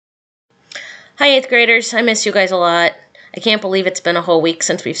Hi 8th graders, I miss you guys a lot. I can't believe it's been a whole week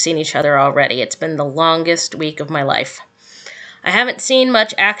since we've seen each other already. It's been the longest week of my life. I haven't seen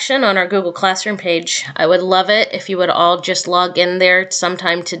much action on our Google Classroom page. I would love it if you would all just log in there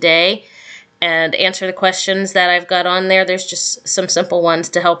sometime today and answer the questions that I've got on there. There's just some simple ones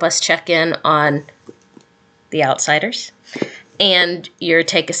to help us check in on the outsiders and your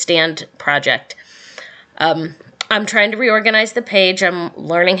Take a Stand project. I'm trying to reorganize the page. I'm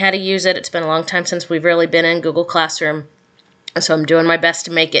learning how to use it. It's been a long time since we've really been in Google Classroom. So I'm doing my best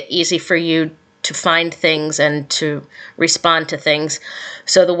to make it easy for you to find things and to respond to things.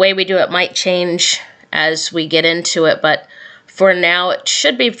 So the way we do it might change as we get into it, but for now it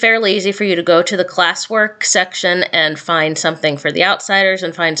should be fairly easy for you to go to the classwork section and find something for the outsiders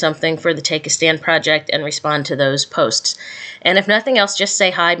and find something for the Take a Stand project and respond to those posts. And if nothing else, just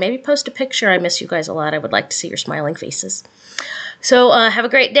say hi. Maybe post a picture. I miss you guys a lot. I would like to see your smiling faces. So have a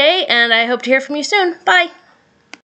great day, and I hope to hear from you soon. Bye.